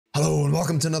Hello and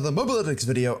welcome to another Mobalytics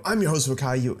video. I'm your host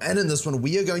Virkayu, and in this one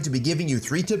we are going to be giving you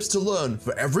 3 tips to learn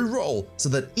for every role so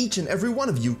that each and every one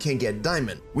of you can get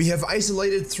diamond. We have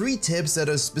isolated 3 tips that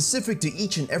are specific to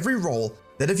each and every role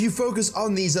that if you focus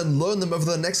on these and learn them over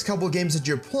the next couple games that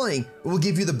you're playing, it will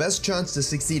give you the best chance to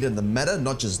succeed in the meta,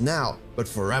 not just now, but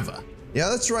forever. Yeah,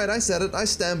 that's right, I said it, I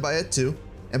stand by it too.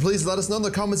 And please let us know in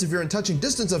the comments if you're in touching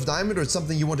distance of diamond or it's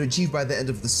something you want to achieve by the end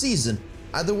of the season.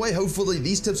 Either way, hopefully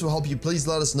these tips will help you. Please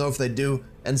let us know if they do.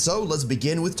 And so let's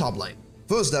begin with top lane.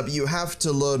 First up, you have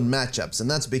to learn matchups,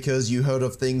 and that's because you heard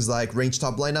of things like ranged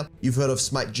top laner, you've heard of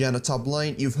Smite Janna top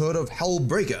lane, you've heard of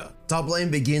Hellbreaker. Top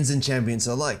lane begins in champion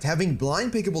select. Having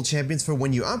blind pickable champions for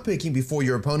when you are picking before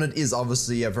your opponent is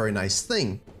obviously a very nice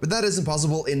thing, but that isn't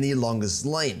possible in the longest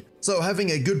lane. So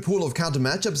having a good pool of counter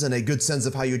matchups and a good sense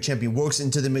of how your champion works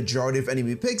into the majority of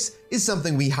enemy picks is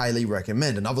something we highly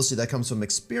recommend, and obviously that comes from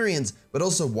experience, but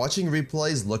also watching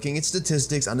replays, looking at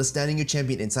statistics, understanding your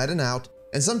champion inside and out.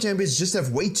 And some champions just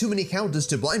have way too many counters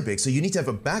to blind pick, so you need to have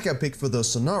a backup pick for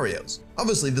those scenarios.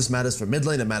 Obviously this matters for mid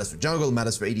lane, it matters for jungle, it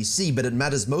matters for ADC, but it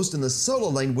matters most in the solo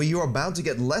lane where you are bound to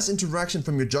get less interaction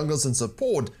from your junglers and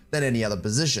support than any other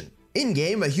position.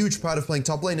 In-game, a huge part of playing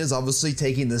top lane is obviously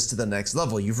taking this to the next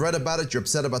level. You've read about it, you're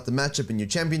upset about the matchup in your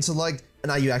champion select, and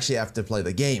now you actually have to play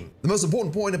the game. The most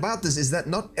important point about this is that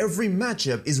not every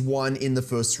matchup is won in the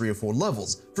first 3 or 4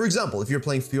 levels. For example, if you're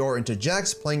playing Fiora into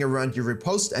Jax, playing around your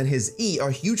riposte and his E are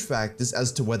huge factors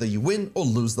as to whether you win or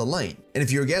lose the lane. And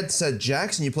if you get set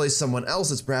Jax and you play someone else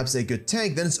that's perhaps a good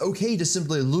tank, then it's okay to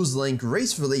simply lose lane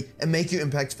gracefully and make your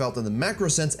impact felt in the macro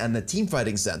sense and the team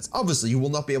fighting sense. Obviously, you will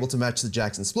not be able to match the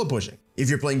Jax in split pushing. If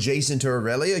you're playing Jace into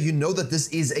Aurelia, you know that this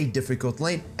is a difficult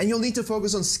lane, and you'll need to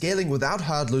focus on scaling without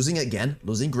hard losing again,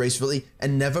 losing gracefully,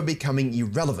 and never becoming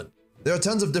irrelevant. There are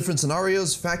tons of different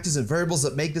scenarios, factors, and variables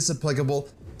that make this applicable,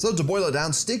 so to boil it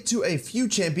down, stick to a few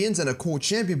champions and a core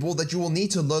champion pool that you will need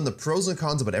to learn the pros and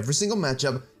cons about every single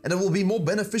matchup, and it will be more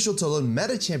beneficial to learn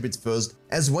meta champions first,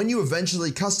 as when you eventually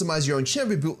customize your own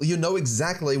champion pool, you know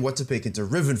exactly what to pick into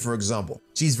Riven, for example.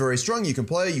 She's very strong, you can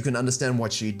play her, you can understand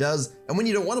what she does, and when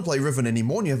you don't want to play Riven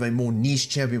anymore and you have a more niche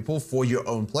champion pool for your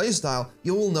own playstyle,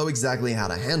 you will know exactly how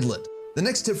to handle it. The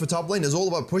next tip for top lane is all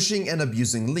about pushing and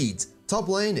abusing leads. Top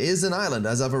lane is an island,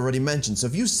 as I've already mentioned, so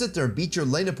if you sit there and beat your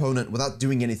lane opponent without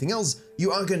doing anything else,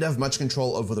 you aren't going to have much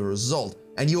control over the result,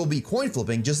 and you will be coin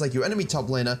flipping just like your enemy top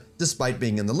laner despite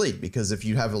being in the lead, because if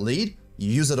you have a lead, you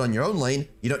use it on your own lane,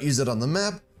 you don't use it on the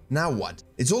map, now what?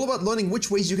 It's all about learning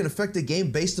which ways you can affect the game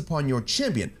based upon your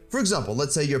champion. For example,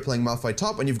 let's say you're playing Malphite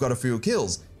top and you've got a few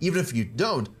kills. Even if you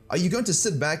don't, are you going to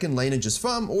sit back in lane and just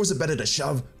farm, or is it better to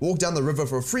shove, walk down the river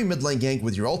for a free mid lane gank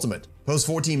with your ultimate? Post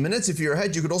 14 minutes, if you're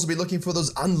ahead, you could also be looking for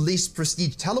those unleashed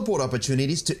prestige teleport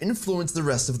opportunities to influence the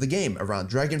rest of the game around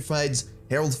dragon fights,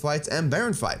 herald fights, and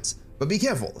baron fights. But be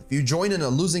careful, if you join in a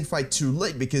losing fight too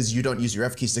late because you don't use your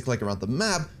F keys to click around the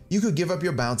map, you could give up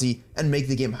your bounty and make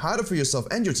the game harder for yourself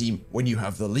and your team when you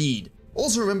have the lead.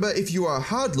 Also remember, if you are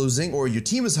hard losing or your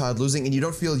team is hard losing and you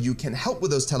don't feel you can help with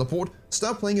those teleport,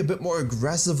 start playing a bit more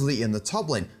aggressively in the top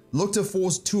lane. Look to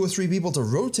force 2 or 3 people to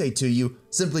rotate to you,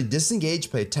 simply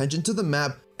disengage, pay attention to the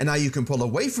map, and now you can pull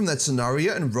away from that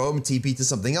scenario and roam TP to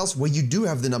something else where you do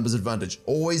have the numbers advantage.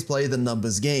 Always play the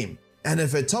numbers game. And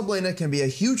if a top laner can be a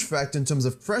huge factor in terms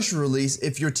of pressure release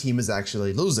if your team is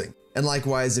actually losing. And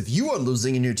likewise, if you are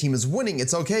losing and your team is winning,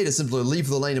 it's okay to simply leave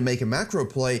the lane and make a macro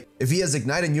play. If he has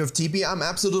Ignite and you have TP, I'm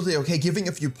absolutely okay giving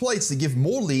a few plates to give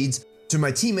more leads to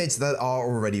my teammates that are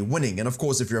already winning. And of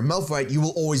course, if you're a Malphite, you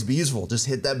will always be useful. Just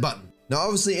hit that button. Now,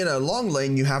 obviously, in a long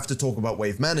lane, you have to talk about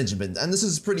wave management, and this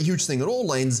is a pretty huge thing in all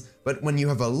lanes, but when you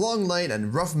have a long lane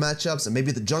and rough matchups, and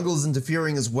maybe the jungle is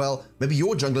interfering as well, maybe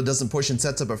your jungler doesn't push and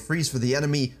sets up a freeze for the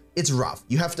enemy, it's rough.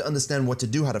 You have to understand what to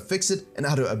do, how to fix it, and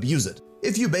how to abuse it.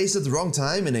 If you base at the wrong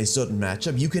time in a certain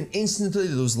matchup, you can instantly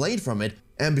lose lane from it,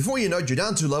 and before you know it, you're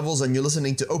down 2 levels and you're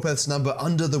listening to Opeth's number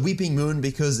under the weeping moon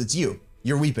because it's you.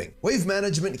 You're weeping. Wave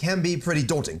management can be pretty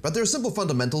daunting, but there are simple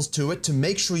fundamentals to it to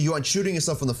make sure you aren't shooting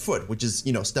yourself in the foot, which is,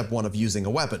 step 1 of using a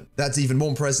weapon. That's even more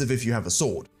impressive if you have a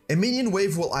sword. A minion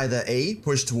wave will either A,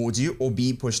 push towards you, or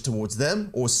B, push towards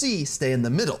them, or C, stay in the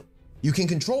middle. You can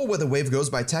control where the wave goes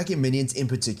by attacking minions in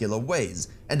particular ways,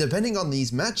 and depending on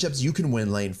these matchups, you can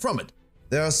win lane from it.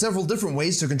 There are several different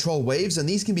ways to control waves, and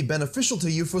these can be beneficial to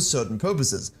you for certain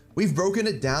purposes. We've broken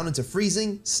it down into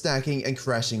freezing, stacking, and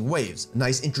crashing waves, a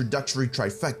nice introductory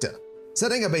trifecta.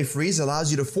 Setting up a freeze allows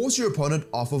you to force your opponent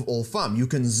off of all farm. You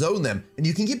can zone them, and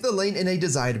you can keep the lane in a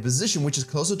desired position, which is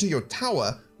closer to your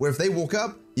tower, where if they walk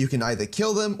up, you can either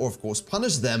kill them or of course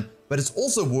punish them, but it's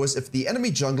also worse if the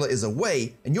enemy jungler is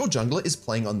away and your jungler is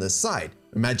playing on this side.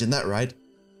 Imagine that, right?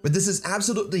 But this is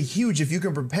absolutely huge if you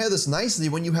can prepare this nicely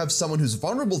when you have someone who's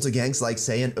vulnerable to ganks like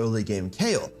say an early game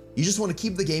Kayle. You just want to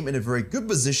keep the game in a very good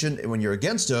position when you're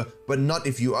against her, but not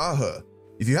if you are her.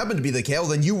 If you happen to be the Kayle,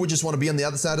 then you would just want to be on the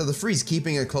other side of the freeze,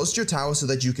 keeping it close to your tower so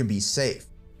that you can be safe.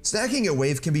 Stacking a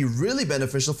wave can be really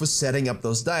beneficial for setting up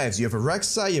those dives. You have a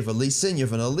Rek'Sai, you have a Lee Sin, you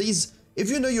have an Elise. If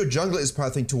you know your jungler is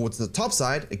pathing towards the top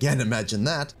side, again imagine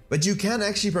that, but you can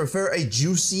actually prefer a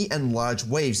juicy and large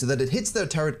wave so that it hits their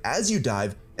turret as you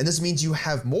dive, and this means you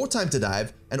have more time to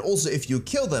dive, and also if you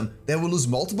kill them, they will lose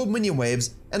multiple minion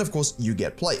waves, and of course you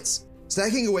get plates.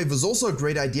 Stacking a wave is also a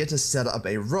great idea to set up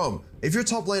a roam. If your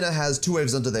top laner has 2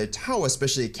 waves under their tower,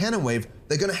 especially a cannon wave,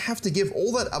 they're gonna have to give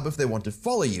all that up if they want to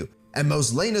follow you. And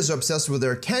most laners are obsessed with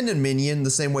their cannon minion the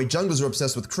same way junglers are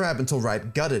obsessed with Crab until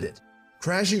Riot gutted it.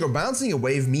 Crashing or bouncing a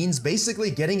wave means basically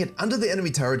getting it under the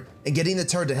enemy turret and getting the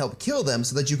turret to help kill them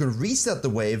so that you can reset the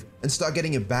wave and start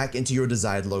getting it back into your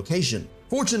desired location.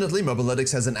 Fortunately,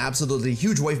 Mobalytics has an absolutely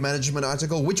huge wave management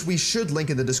article, which we should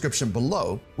link in the description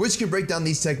below, which can break down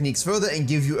these techniques further and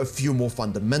give you a few more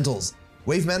fundamentals.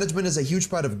 Wave management is a huge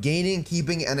part of gaining,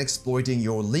 keeping, and exploiting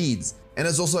your leads, and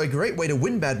is also a great way to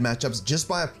win bad matchups just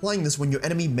by applying this when your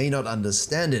enemy may not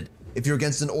understand it. If you're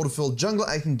against an autofilled jungler,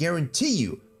 I can guarantee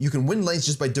you can win lanes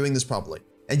just by doing this properly.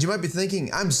 And you might be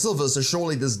thinking, I'm silver, so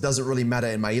surely this doesn't really matter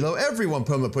in my elo. Everyone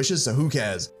perma pushes, so who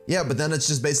cares? Yeah, but then it's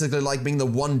just basically like being the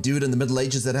one dude in the Middle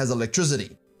Ages that has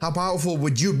electricity. How powerful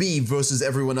would you be versus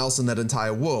everyone else in that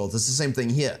entire world? It's the same thing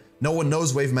here. No one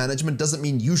knows wave management doesn't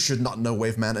mean you should not know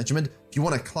wave management. If you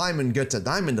want to climb and get to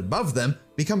diamond above them,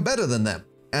 become better than them.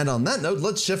 And on that note,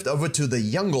 let's shift over to the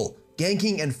jungle.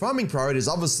 Ganking and farming priority is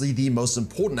obviously the most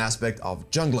important aspect of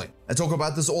jungling. I talk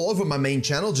about this all over my main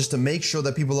channel just to make sure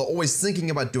that people are always thinking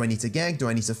about, do I need to gank, do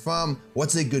I need to farm,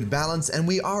 what's a good balance, and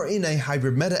we are in a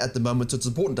hybrid meta at the moment, so it's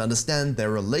important to understand their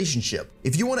relationship.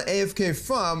 If you want to AFK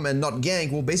farm and not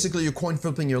gank, well basically you're coin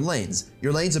flipping your lanes.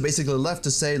 Your lanes are basically left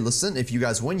to say, listen, if you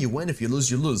guys win, you win, if you lose,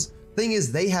 you lose. Thing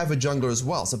is, they have a jungler as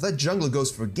well, so if that jungler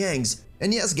goes for ganks,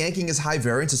 and yes, ganking is high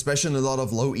variance, especially in a lot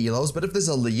of low elos, but if there's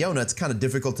a Leona, it's kind of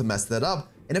difficult to mess that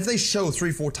up, and if they show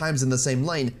 3-4 times in the same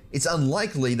lane, it's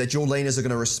unlikely that your laners are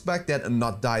going to respect that and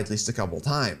not die at least a couple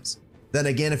times. Then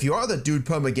again, if you are that dude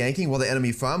perma ganking while the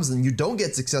enemy farms and you don't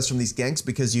get success from these ganks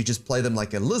because you just play them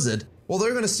like a lizard, well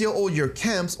they're going to steal all your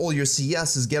camps, all your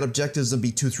CSs, get objectives and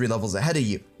be 2-3 levels ahead of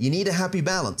you. You need a happy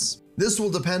balance. This will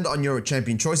depend on your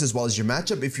champion choice as well as your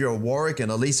matchup. If you're a Warwick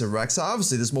and Elise or Rek'Sai,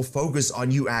 obviously there's more focus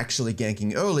on you actually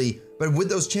ganking early, but with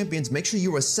those champions, make sure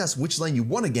you assess which lane you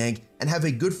want to gank and have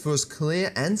a good first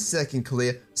clear and second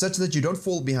clear such that you don't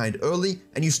fall behind early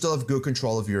and you still have good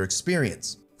control of your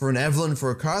experience. For an Evelynn,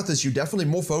 for a Karthus, you're definitely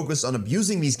more focused on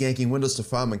abusing these ganking windows to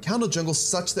farm and counter jungle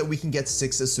such that we can get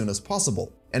 6 as soon as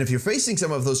possible. And if you're facing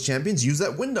some of those champions, use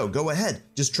that window, go ahead.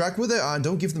 Just track where they are and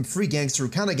don't give them free ganks through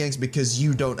counter ganks because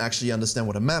you don't actually understand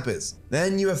what a map is.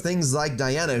 Then you have things like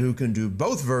Diana who can do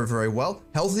both very well.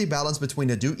 Healthy balance between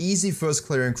the two, easy first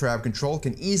clear and crab control,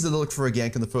 can easily look for a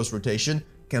gank in the first rotation,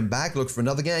 come back, look for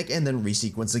another gank, and then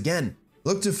resequence again.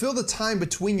 Look to fill the time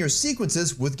between your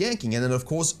sequences with ganking, and then of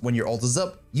course, when your ult is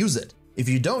up, use it. If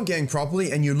you don't gank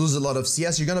properly and you lose a lot of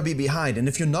CS, you're gonna be behind, and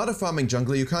if you're not a farming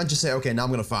jungler, you can't just say, okay, now I'm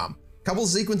gonna farm. Couple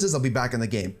sequences, I'll be back in the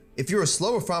game. If you're a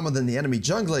slower farmer than the enemy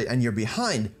jungler and you're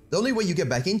behind, the only way you get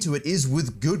back into it is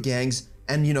with good ganks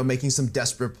and, making some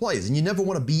desperate plays, and you never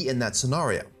want to be in that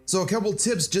scenario. So a couple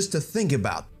tips just to think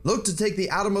about. Look to take the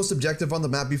outermost objective on the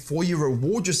map before you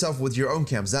reward yourself with your own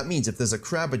camps. That means if there's a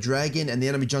crab, a dragon, and the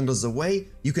enemy jungler is away,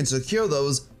 you can secure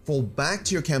those, fall back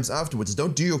to your camps afterwards.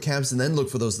 Don't do your camps and then look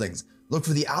for those things. Look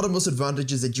for the outermost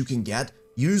advantages that you can get,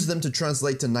 use them to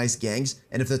translate to nice ganks,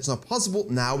 and if that's not possible,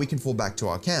 now we can fall back to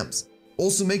our camps.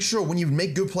 Also make sure when you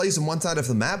make good plays on one side of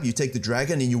the map, you take the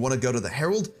dragon and you want to go to the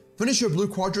herald, finish your blue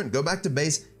quadrant, go back to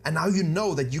base, and now you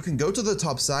know that you can go to the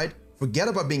top side, forget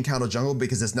about being counter jungle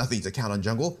because there's nothing to count on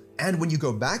jungle, and when you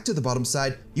go back to the bottom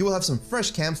side, you will have some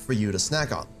fresh camps for you to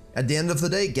snack on. At the end of the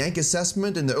day, gank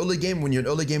assessment in the early game when you're an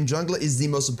early game jungler is the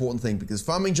most important thing because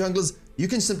farming junglers, you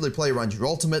can simply play around your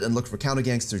ultimate and look for counter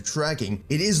ganks through tracking.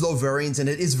 It is low variance and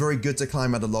it is very good to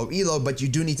climb at a low elo, but you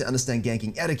do need to understand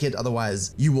ganking etiquette,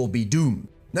 otherwise you will be doomed.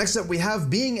 Next up we have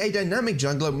being a dynamic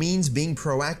jungler means being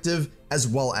proactive as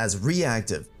well as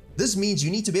reactive. This means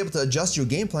you need to be able to adjust your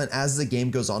game plan as the game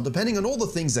goes on, depending on all the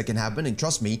things that can happen, and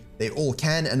trust me, they all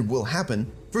can and will happen.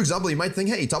 For example, you might think,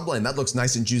 hey, top lane, that looks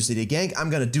nice and juicy to gank, I'm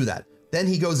gonna do that. Then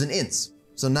he goes and ints.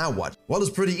 So now what? Well, it's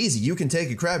pretty easy. You can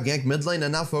take a crab gank mid lane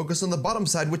and now focus on the bottom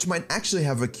side, which might actually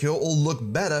have a kill or look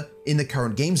better in the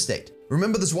current game state.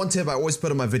 Remember this one tip I always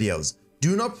put in my videos.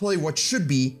 Do not play what should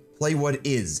be, play what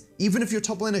is. Even if your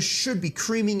top laner should be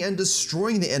creaming and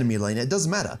destroying the enemy lane, it doesn't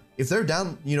matter. If they're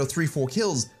down, 3-4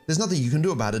 kills, there's nothing you can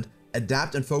do about it.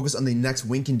 Adapt and focus on the next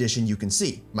win condition you can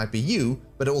see. Might be you,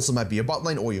 but it also might be your bot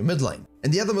lane or your mid lane.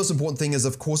 And the other most important thing is,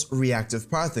 of course,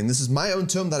 reactive pathing. This is my own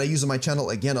term that I use on my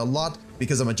channel again a lot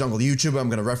because I'm a jungle YouTuber. I'm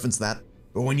going to reference that.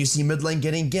 But when you see mid lane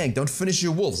getting ganked, don't finish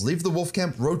your wolves. Leave the wolf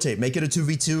camp, rotate, make it a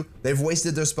 2v2. They've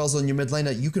wasted their spells on your mid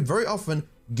laner. You can very often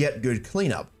get good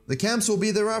cleanup. The camps will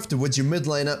be there afterwards, your mid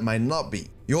laner might not be.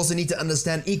 You also need to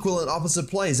understand equal and opposite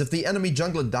plays. If the enemy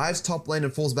jungler dives top lane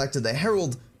and falls back to the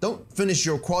herald, don't finish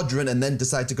your quadrant and then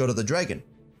decide to go to the dragon.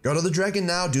 Go to the dragon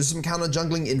now, do some counter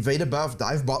jungling, invade a buff,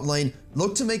 dive bot lane,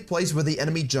 look to make plays where the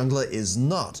enemy jungler is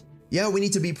not. Yeah, we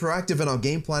need to be proactive in our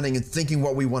game planning and thinking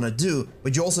what we want to do,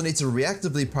 but you also need to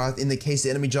reactively path in the case the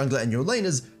enemy jungler and your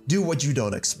laners do what you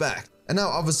don't expect. And now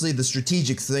obviously the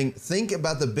strategic thing, think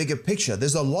about the bigger picture.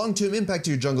 There's a long-term impact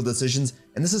to your jungle decisions,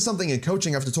 and this is something in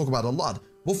coaching I have to talk about a lot.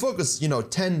 We'll focus,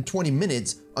 10, 20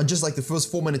 minutes on just like the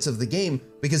first 4 minutes of the game,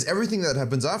 because everything that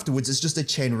happens afterwards is just a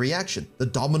chain reaction, the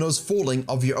dominoes falling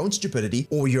of your own stupidity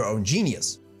or your own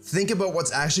genius. Think about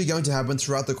what's actually going to happen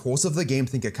throughout the course of the game,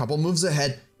 think a couple moves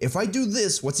ahead. If I do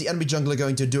this, what's the enemy jungler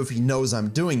going to do if he knows I'm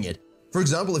doing it? For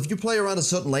example, if you play around a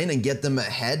certain lane and get them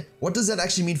ahead, what does that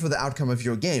actually mean for the outcome of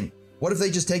your game? What if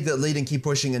they just take that lead and keep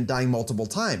pushing and dying multiple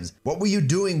times? What were you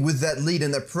doing with that lead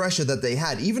and the pressure that they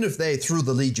had? Even if they threw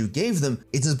the lead you gave them,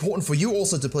 it's important for you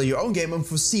also to play your own game and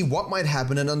foresee what might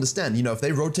happen and understand. If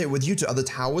they rotate with you to other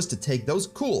towers to take those,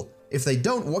 cool. If they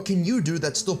don't, what can you do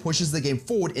that still pushes the game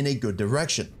forward in a good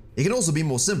direction? It can also be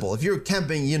more simple. If you're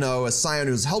camping, a Scion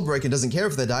who's Hellbreak and doesn't care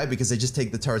if they die because they just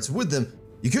take the turrets with them,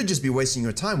 you could just be wasting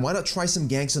your time. Why not try some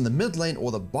ganks in the mid lane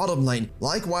or the bottom lane?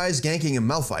 Likewise, ganking a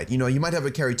Malphite. You might have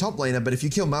a carry top laner, but if you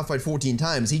kill Malphite 14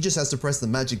 times, he just has to press the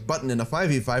magic button in a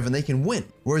 5v5 and they can win.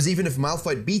 Whereas even if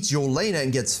Malphite beats your laner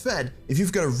and gets fed, if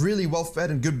you've got a really well fed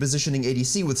and good positioning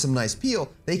ADC with some nice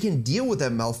peel, they can deal with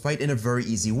that Malphite in a very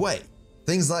easy way.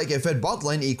 Things like a fed bot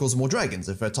lane equals more dragons,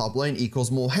 a fed top lane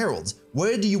equals more heralds.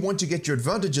 Where do you want to get your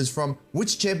advantages from?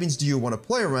 Which champions do you want to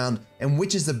play around? And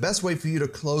which is the best way for you to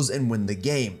close and win the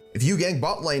game? If you gank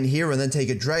bot lane here and then take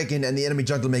a dragon and the enemy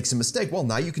jungler makes a mistake, well,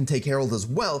 now you can take herald as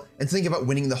well and think about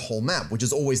winning the whole map, which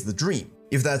is always the dream.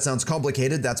 If that sounds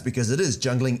complicated, that's because it is.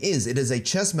 Jungling is. It is a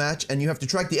chess match and you have to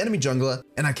track the enemy jungler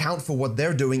and account for what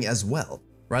they're doing as well.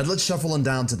 Right, let's shuffle on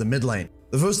down to the mid lane.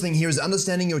 The first thing here is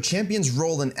understanding your champion's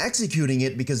role and executing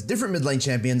it, because different mid lane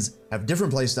champions have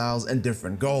different playstyles and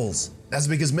different goals. That's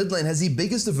because mid lane has the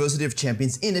biggest diversity of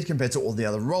champions in it compared to all the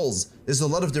other roles. There's a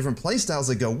lot of different playstyles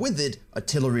that go with it: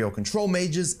 artillery or control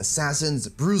mages, assassins,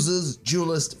 bruisers,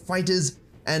 duelists, fighters,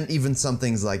 and even some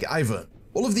things like Ivern.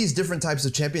 All of these different types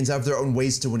of champions have their own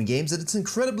ways to win games, and it's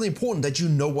incredibly important that you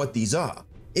know what these are.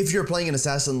 If you're playing an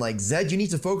assassin like Zed, you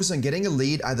need to focus on getting a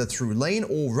lead either through lane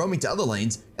or roaming to other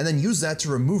lanes, and then use that to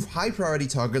remove high priority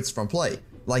targets from play,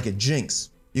 like a Jinx.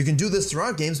 You can do this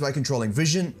throughout games by controlling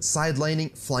vision, side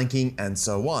laning, flanking, and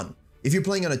so on. If you're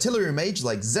playing an artillery mage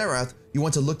like Xerath, you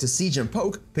want to look to siege and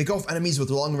poke, pick off enemies with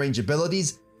long range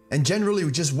abilities, and generally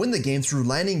just win the game through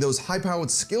landing those high powered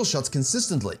skill shots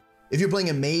consistently. If you're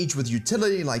playing a mage with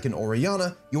utility like an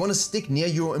Orianna, you want to stick near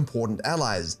your important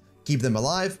allies. Keep them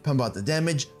alive, pump out the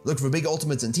damage, look for big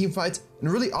ultimates and teamfights,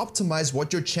 and really optimize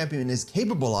what your champion is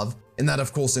capable of, and that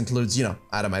of course includes,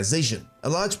 itemization. A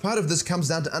large part of this comes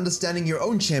down to understanding your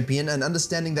own champion and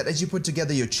understanding that as you put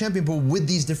together your champion pool with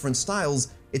these different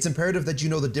styles, it's imperative that you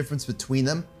know the difference between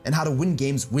them and how to win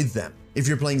games with them. If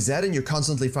you're playing Zed and you're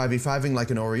constantly 5v5ing like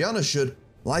an Orianna should,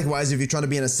 likewise if you're trying to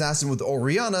be an assassin with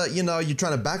Orianna, you're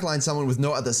trying to backline someone with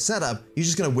no other setup, you're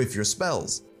just gonna whiff your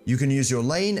spells. You can use your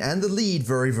lane and the lead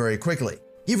very, very quickly.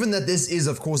 Given that this is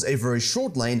of course a very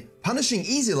short lane, punishing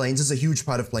easy lanes is a huge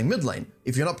part of playing mid lane.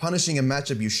 If you're not punishing a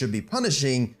matchup you should be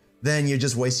punishing, then you're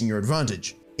just wasting your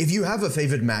advantage. If you have a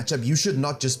favored matchup, you should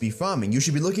not just be farming. You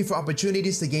should be looking for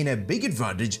opportunities to gain a big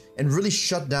advantage and really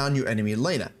shut down your enemy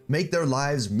laner, make their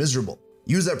lives miserable.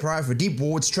 Use that prior for deep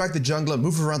wards, track the jungler,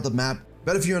 move around the map.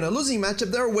 But if you're in a losing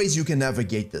matchup, there are ways you can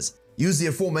navigate this. Use the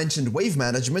aforementioned wave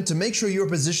management to make sure you're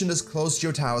positioned as close to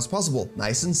your tower as possible,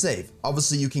 nice and safe.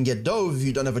 Obviously you can get dove if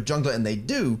you don't have a jungler and they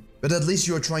do, but at least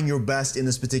you're trying your best in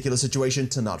this particular situation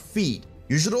to not feed.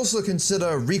 You should also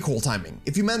consider recall timing.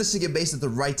 If you manage to get base at the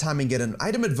right time and get an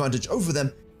item advantage over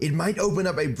them, it might open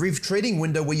up a brief trading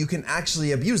window where you can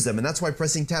actually abuse them, and that's why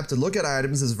pressing tab to look at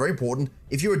items is very important.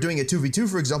 If you are doing a 2v2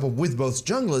 for example with both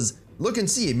junglers, look and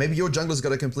see, maybe your jungler's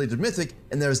got a completed mythic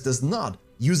and theirs does not.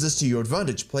 Use this to your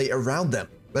advantage, play around them.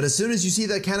 But as soon as you see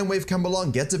that cannon wave come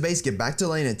along, get to base, get back to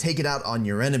lane, and take it out on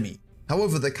your enemy.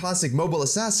 However, the classic mobile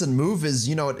assassin move is,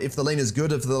 you know what, if the lane is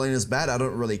good, if the lane is bad, I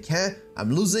don't really care.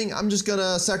 I'm losing, I'm just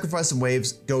gonna sacrifice some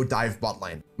waves, go dive bot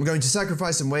lane. I'm going to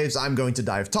sacrifice some waves, I'm going to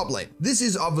dive top lane. This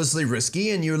is obviously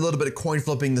risky and you're a little bit coin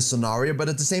flipping the scenario, but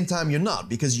at the same time you're not,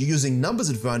 because you're using numbers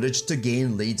advantage to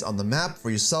gain leads on the map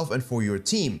for yourself and for your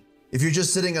team. If you're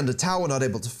just sitting under tower, not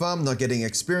able to farm, not getting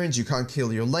experience, you can't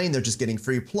kill your lane, they're just getting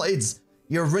free plays,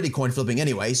 you're already coin flipping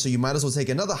anyway, so you might as well take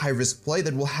another high risk play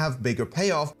that will have bigger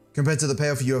payoff compared to the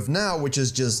payoff you have now, which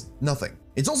is just nothing.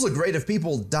 It's also great if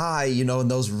people die, you know, in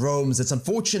those roams. It's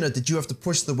unfortunate that you have to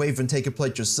push the wave and take a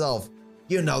plate yourself.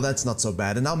 You know, that's not so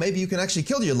bad, and now maybe you can actually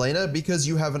kill your laner because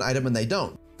you have an item and they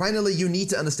don't. Finally, you need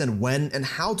to understand when and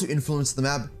how to influence the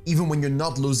map, even when you're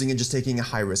not losing and just taking a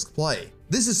high risk play.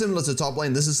 This is similar to top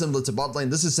lane, this is similar to bot lane,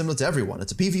 this is similar to everyone.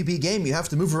 It's a PvP game, you have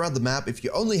to move around the map. If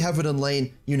you only have it in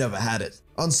lane, you never had it.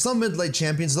 On some mid-lane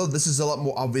champions though, this is a lot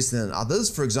more obvious than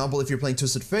others. For example, if you're playing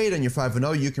Twisted Fate and you're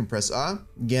 5-0, you can press R,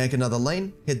 gank another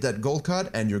lane, hit that gold card,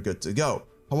 and you're good to go.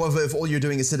 However, if all you're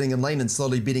doing is sitting in lane and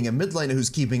slowly beating a mid laner who's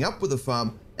keeping up with the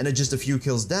farm, and are just a few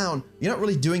kills down, you're not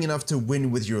really doing enough to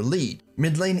win with your lead.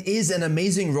 Mid lane is an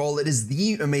amazing role, it is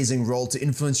the amazing role to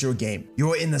influence your game.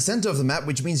 You are in the center of the map,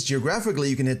 which means geographically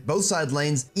you can hit both side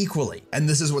lanes equally. And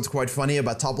this is what's quite funny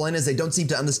about top laners, they don't seem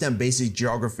to understand basic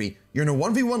geography. You're in a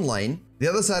 1v1 lane, the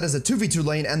other side is a 2v2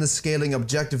 lane and the scaling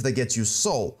objective that gets you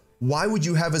soul. Why would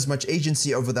you have as much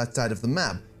agency over that side of the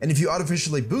map? And if you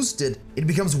artificially boost it, it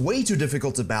becomes way too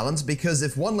difficult to balance, because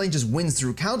if one lane just wins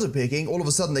through counterpicking, all of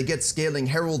a sudden they get scaling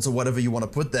heralds or whatever you want to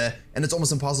put there, and it's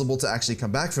almost impossible to actually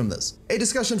come back from this. A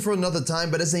discussion for another time,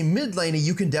 but as a mid laner,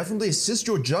 you can definitely assist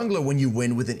your jungler when you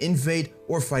win with an invade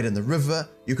or fight in the river.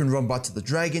 You can run bot to the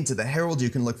dragon, to the herald,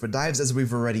 you can look for dives as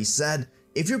we've already said.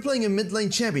 If you're playing a mid lane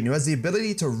champion who has the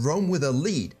ability to roam with a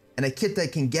lead and a kit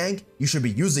that can gank, you should be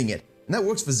using it. And that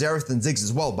works for Xerath and Ziggs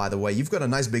as well, by the way. You've got a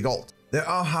nice big ult. There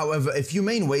are, however, a few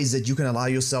main ways that you can allow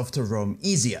yourself to roam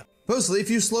easier. Firstly, if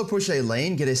you slow push a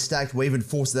lane, get a stacked wave and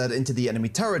force that into the enemy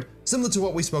turret, similar to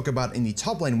what we spoke about in the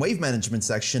top lane wave management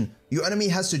section, your enemy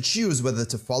has to choose whether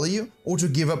to follow you or to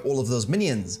give up all of those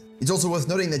minions. It's also worth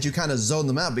noting that you kind of zone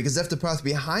them out, because if the path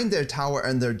behind their tower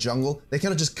and their jungle, they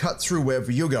kind of just cut through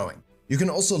wherever you're going. You can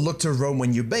also look to roam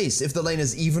when you base. If the lane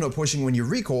is even or pushing when you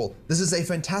recall, this is a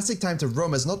fantastic time to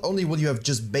roam, as not only will you have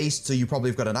just based, so you probably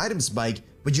have got an item spike,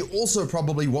 but you also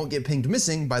probably won't get pinged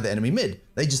missing by the enemy mid.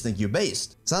 They just think you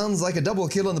based. Sounds like a double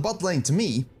kill in the bot lane to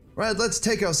me. Right, let's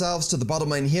take ourselves to the bottom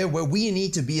lane here, where we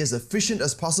need to be as efficient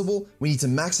as possible. We need to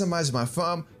maximize my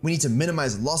farm. We need to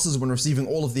minimize losses when receiving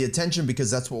all of the attention, because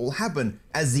that's what will happen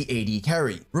as the AD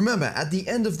carry. Remember, at the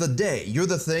end of the day, you're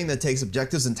the thing that takes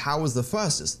objectives and towers the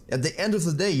fastest. At the end of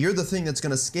the day, you're the thing that's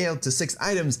going to scale to 6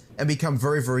 items and become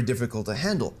very, very difficult to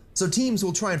handle. So teams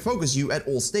will try and focus you at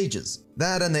all stages.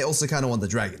 That, and they also kind of want the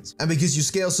dragons. And because you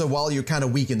scale so well, you're kind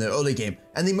of weak in the early game.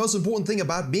 And the most important thing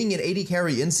about being an AD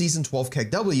carry in Season 12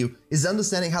 KEKW is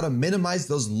understanding how to minimize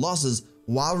those losses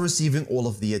while receiving all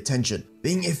of the attention.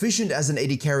 Being efficient as an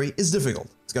AD carry is difficult.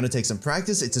 It's going to take some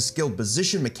practice, it's a skilled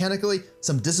position mechanically,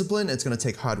 some discipline, it's going to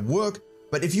take hard work.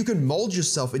 But if you can mold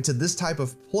yourself into this type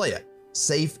of player,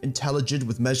 safe, intelligent,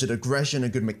 with measured aggression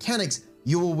and good mechanics,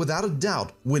 you will without a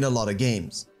doubt win a lot of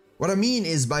games. What I mean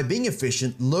is, by being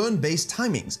efficient, learn base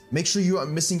timings. Make sure you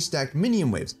aren't missing stacked minion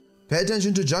waves. Pay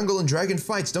attention to jungle and dragon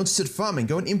fights. Don't sit farming.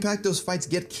 Go and impact those fights,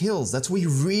 get kills. That's where you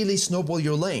really snowball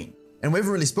your lane. And we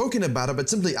haven't really spoken about it, but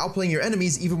simply outplaying your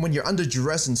enemies even when you're under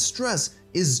duress and stress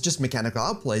is just mechanical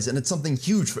outplays, and it's something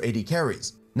huge for AD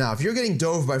carries. Now, if you're getting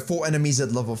dove by 4 enemies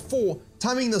at level 4,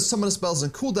 timing those summoner spells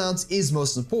and cooldowns is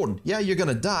most important. Yeah, you're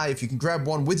gonna die. If you can grab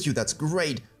one with you, that's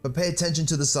great, but pay attention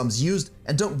to the sums used,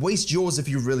 and don't waste yours if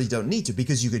you really don't need to,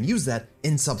 because you can use that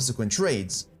in subsequent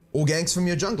trades. Or ganks from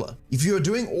your jungler. If you are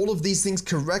doing all of these things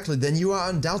correctly, then you are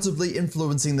undoubtedly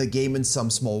influencing the game in some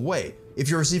small way. If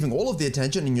you're receiving all of the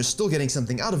attention and you're still getting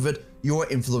something out of it, you're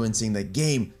influencing the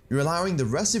game. You're allowing the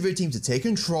rest of your team to take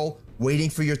control, waiting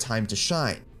for your time to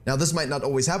shine. Now, this might not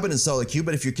always happen in solo queue,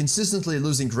 but if you're consistently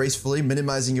losing gracefully,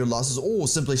 minimizing your losses, or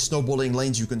simply snowballing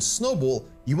lanes you can snowball,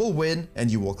 you will win and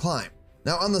you will climb.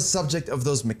 Now, on the subject of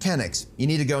those mechanics, you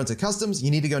need to go into customs, you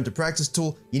need to go into practice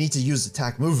tool, you need to use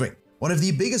attack moving. One of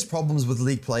the biggest problems with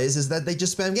League players is that they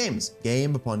just spam games.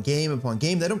 Game upon game upon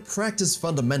game, they don't practice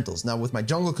fundamentals. Now, with my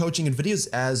jungle coaching and videos,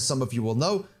 as some of you will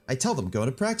know, I tell them, go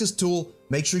into practice tool,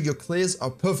 make sure your clears are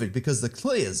perfect, because the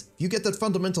clears, if you get that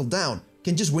fundamental down,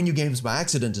 can just win you games by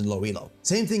accident in low elo.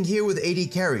 Same thing here with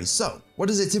AD carries. So, what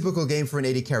is a typical game for an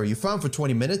AD carry? You farm for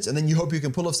 20 minutes, and then you hope you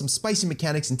can pull off some spicy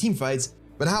mechanics in teamfights,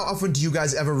 But how often do you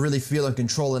guys ever really feel in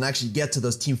control and actually get to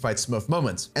those teamfight smurf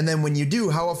moments? And then when you do,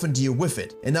 how often do you whiff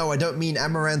it? And no, I don't mean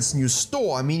Amaranth's new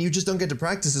store, I mean you just don't get to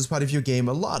practice as part of your game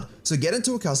a lot. So get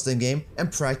into a custom game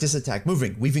and practice attack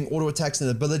moving, weaving auto attacks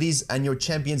and abilities and your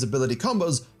champion's ability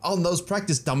combos on those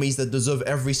practice dummies that deserve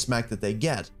every smack that they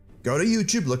get. Go to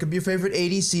YouTube, look up your favorite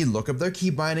ADC, look up their key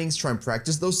bindings, try and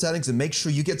practice those settings and make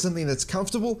sure you get something that's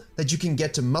comfortable that you can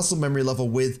get to muscle memory level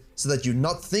with so that you're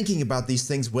not thinking about these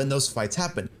things when those fights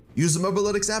happen. Use the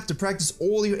Mobalytics app to practice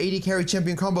all your AD carry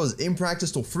champion combos in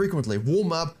practice or frequently.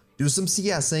 Warm up, do some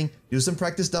CSing, do some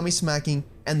practice dummy smacking,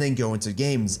 and then go into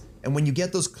games. And when you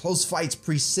get those close fights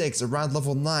pre-6 around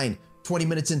level 9, 20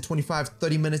 minutes in, 25,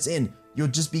 30 minutes in, you'll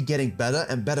just be getting better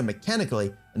and better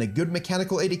mechanically, and a good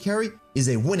mechanical AD carry is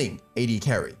a winning AD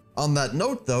carry. On that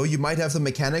note though, you might have the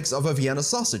mechanics of a Vienna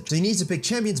sausage, so you need to pick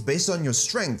champions based on your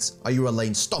strengths. Are you a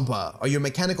lane stomper? Are you a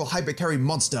mechanical hyper carry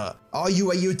monster? Are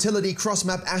you a utility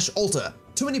cross-map Ashe alter?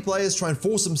 Too many players try and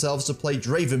force themselves to play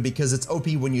Draven because it's OP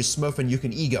when you smurf and you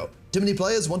can ego. Too many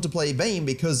players want to play Vayne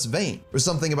because Vayne, or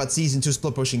something about Season 2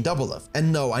 split pushing doublelift.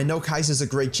 And no, I know Kai'Sa's a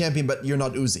great champion, but you're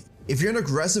not Uzi. If you're an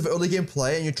aggressive early game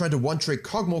player and you're trying to one-trick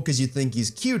Kog'Maw because you think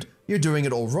he's cute, you're doing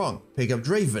it all wrong. Pick up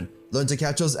Draven, learn to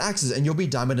catch those axes, and you'll be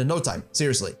diamond in no time.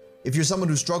 Seriously. If you're someone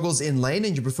who struggles in lane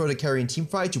and you prefer to carry in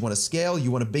teamfight, you want to scale,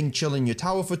 you want to Bing chill in your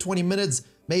tower for 20 minutes,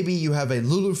 maybe you have a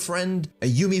Lulu friend,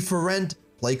 a Yuumi for rent,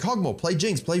 play Kog'Maw, play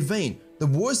Jinx, play Vayne. The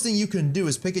worst thing you can do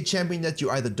is pick a champion that you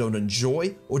either don't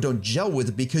enjoy or don't gel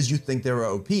with because you think they're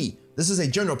OP. This is a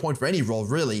general point for any role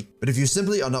really, but if you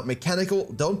simply are not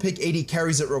mechanical, don't pick AD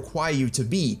carries that require you to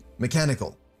be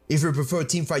mechanical. If you prefer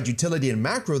teamfight utility and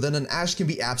macro, then an Ashe can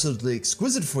be absolutely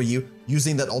exquisite for you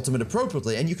using that ultimate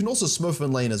appropriately, and you can also smurf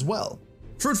in lane as well.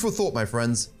 Fruit for thought, my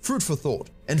friends, fruit for thought.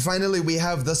 And finally, we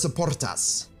have the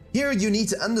supportas. Here you need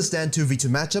to understand 2v2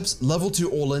 matchups, level 2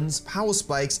 all-ins, power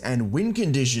spikes, and win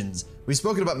conditions. We've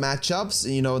spoken about matchups,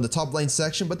 in the top lane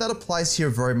section, but that applies here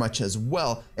very much as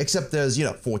well, except there's,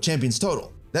 4 champions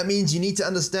total. That means you need to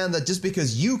understand that just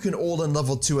because you can all-in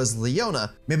level 2 as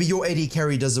Leona, maybe your AD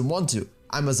carry doesn't want to.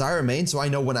 I'm a Zyra main, so I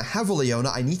know when I have a Leona,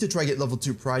 I need to try get level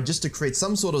 2 Pride just to create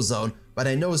some sort of zone, but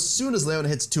I know as soon as Leona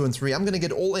hits 2 and 3, I'm gonna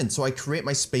get all in, so I create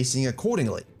my spacing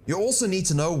accordingly. You also need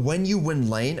to know when you win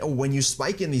lane or when you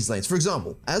spike in these lanes. For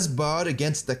example, as Bard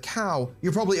against the cow,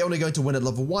 you're probably only going to win at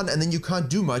level 1 and then you can't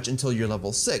do much until you're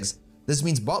level 6. This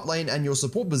means bot lane and your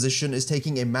support position is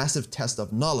taking a massive test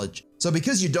of knowledge. So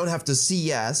because you don't have to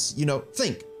CS,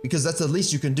 think, because that's the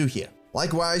least you can do here.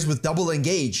 Likewise with double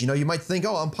engage, you might think,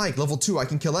 oh, I'm Pyke, level 2, I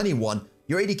can kill anyone.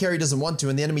 Your AD carry doesn't want to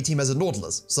and the enemy team has a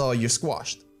Nautilus, so you're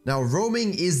squashed. Now,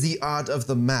 roaming is the art of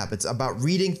the map. It's about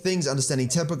reading things, understanding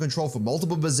tempo control for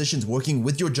multiple positions, working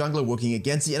with your jungler, working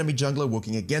against the enemy jungler,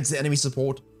 working against the enemy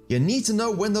support. You need to know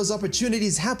when those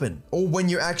opportunities happen, or when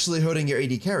you're actually hurting your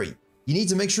AD carry. You need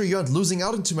to make sure you aren't losing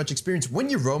out on too much experience when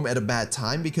you roam at a bad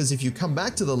time, because if you come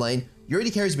back to the lane, your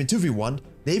AD carry's been 2v1'd,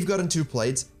 they've gotten 2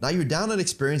 plates, now you're down on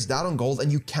experience, down on gold,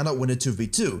 and you cannot win a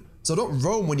 2v2. So don't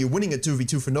roam when you're winning a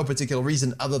 2v2 for no particular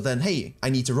reason other than, hey, I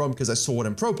need to roam because I saw it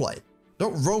in pro play.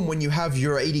 Don't roam when you have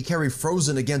your AD carry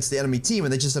frozen against the enemy team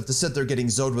and they just have to sit there getting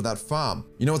zoned without farm.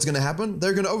 You know what's going to happen?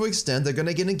 They're going to overextend, they're going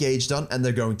to get engaged on, and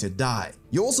they're going to die.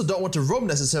 You also don't want to roam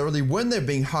necessarily when they're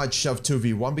being hard shoved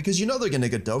 2v1 because you know they're going to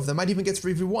get dove, they might even get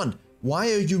 3v1.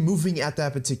 Why are you moving at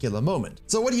that particular moment?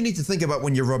 So what do you need to think about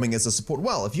when you're roaming as a support?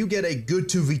 Well, if you get a good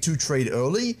 2v2 trade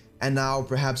early, and now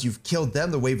perhaps you've killed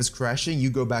them, the wave is crashing, you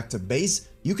go back to base,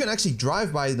 you can actually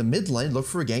drive by the mid lane, look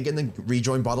for a gank, and then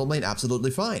rejoin bottom lane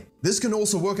absolutely fine. This can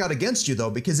also work out against you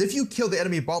though, because if you kill the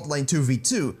enemy bot lane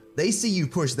 2v2, they see you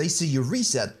push, they see you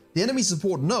reset, the enemy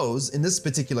support knows, in this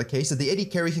particular case, that the AD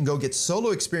carry can go get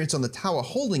solo experience on the tower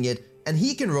holding it, and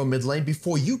he can roam mid lane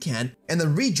before you can, and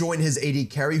then rejoin his AD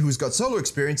carry who's got solo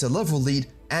experience, a level lead,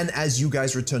 and as you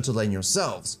guys return to lane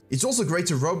yourselves. It's also great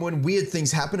to roam when weird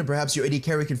things happen and perhaps your AD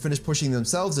carry can finish pushing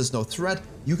themselves, there's no threat,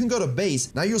 you can go to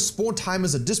base, now your spawn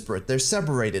timers are disparate, they're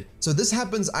separated. So this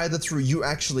happens either through you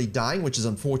actually dying, which is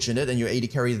unfortunate, and your AD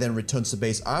carry then returns to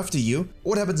base after you,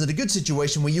 or it happens in a good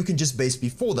situation where you can just base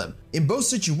before them. In both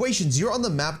situations, you're on the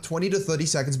map 20 to 30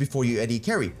 seconds before your AD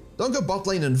carry. Don't go bot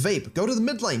lane and vape, go to the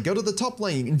mid lane, go to the top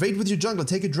lane, invade with your jungler,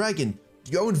 take a dragon,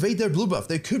 go invade their blue buff.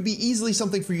 There could be easily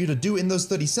something for you to do in those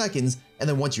 30 seconds, and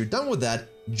then once you're done with that,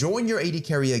 join your AD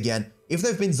carry again. If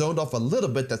they've been zoned off a little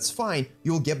bit, that's fine.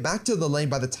 You'll get back to the lane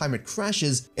by the time it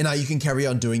crashes, and now you can carry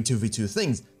on doing 2v2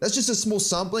 things. That's just a small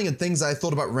sampling and things I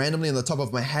thought about randomly on the top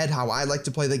of my head, how I like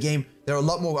to play the game. There are a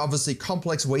lot more obviously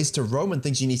complex ways to roam and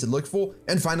things you need to look for.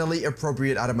 And finally,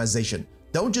 appropriate itemization.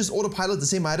 Don't just autopilot the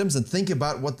same items and think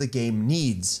about what the game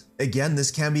needs. Again,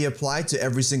 this can be applied to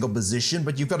every single position,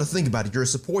 but you've got to think about it. You're a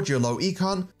support, you're low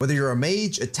econ, whether you're a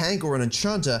mage, a tank, or an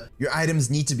enchanter, your items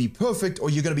need to be perfect or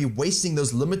you're going to be wasting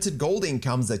those limited gold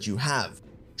incomes that you have.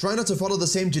 Try not to follow the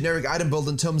same generic item build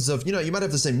in terms of, you might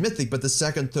have the same mythic, but the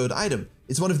second, third item.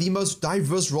 It's one of the most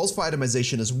diverse roles for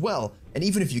itemization as well. And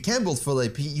even if you can build full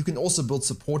AP, you can also build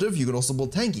supportive, you can also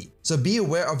build tanky. So be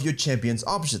aware of your champion's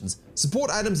options. Support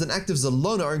items and actives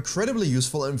alone are incredibly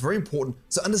useful and very important,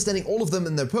 so understanding all of them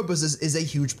and their purposes is a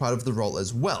huge part of the role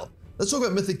as well. Let's talk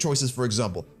about mythic choices, for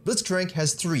example. Blitzcrank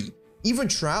has 3. Even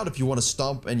Shroud if you want to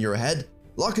stomp and you're ahead.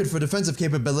 Locket for defensive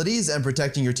capabilities and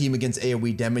protecting your team against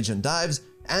AoE damage and dives,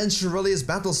 and Shirelia's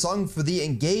Battle Song for the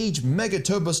engage, mega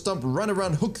turbo stomp, run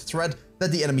around hook threat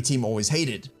that the enemy team always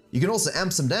hated. You can also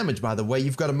amp some damage, by the way.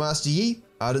 You've got a Master Yi,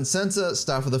 Ardent Censer,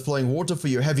 Staff of the Flowing Water for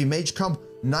your heavy mage comp,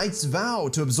 Knight's Vow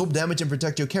to absorb damage and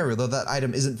protect your carry, though that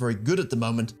item isn't very good at the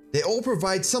moment. They all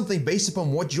provide something based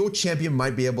upon what your champion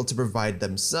might be able to provide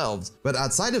themselves. But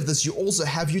outside of this, you also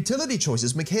have utility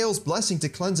choices. Mikhail's Blessing to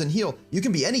cleanse and heal. You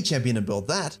can be any champion and build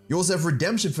that. You also have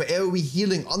Redemption for AoE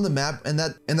healing on the map, and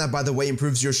that by the way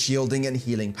improves your shielding and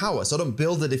healing power. So don't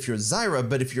build it if you're Zyra,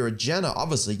 but if you're a Janna,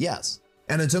 obviously yes.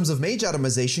 And in terms of mage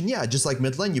itemization, yeah, just like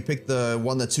mid lane, you pick the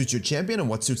one that suits your champion and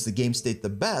what suits the game state the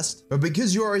best. But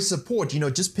because you are a support,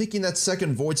 just picking that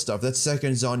second Void Stuff, that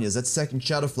second Zhonya's, that second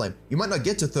Shadow Flame, you might not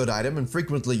get to third item, and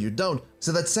frequently you don't,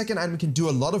 so that second item can do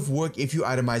a lot of work if you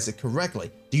itemize it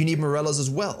correctly. Do you need Morellas as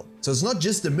well? So it's not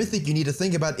just the mythic you need to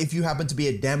think about if you happen to be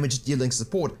a damage dealing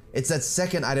support, it's that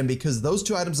second item, because those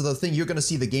 2 items are the thing you're going to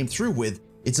see the game through with.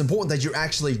 It's important that you're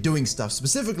actually doing stuff,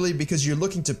 specifically because you're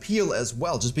looking to peel as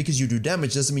well. Just because you do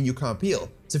damage doesn't mean you can't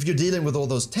peel. So if you're dealing with all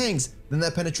those tanks, then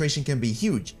that penetration can be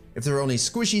huge. If there are only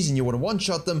squishies and you want to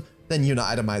one-shot them, then you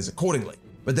itemize accordingly.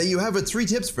 But there you have it, 3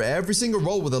 tips for every single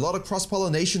role with a lot of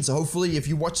cross-pollination, so hopefully if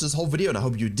you watched this whole video, and I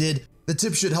hope you did, the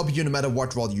tips should help you no matter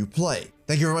what role you play.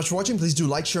 Thank you very much for watching. Please do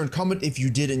like, share, and comment if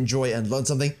you did enjoy and learn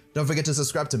something. Don't forget to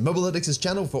subscribe to Mobalytics'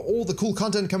 channel for all the cool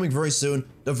content coming very soon.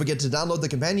 Don't forget to download the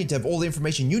companion to have all the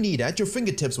information you need at your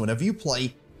fingertips whenever you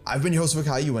play. I've been your host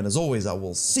Virkayu, and as always, I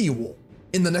will see you all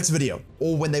in the next video,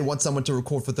 or when they want someone to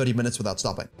record for 30 minutes without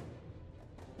stopping.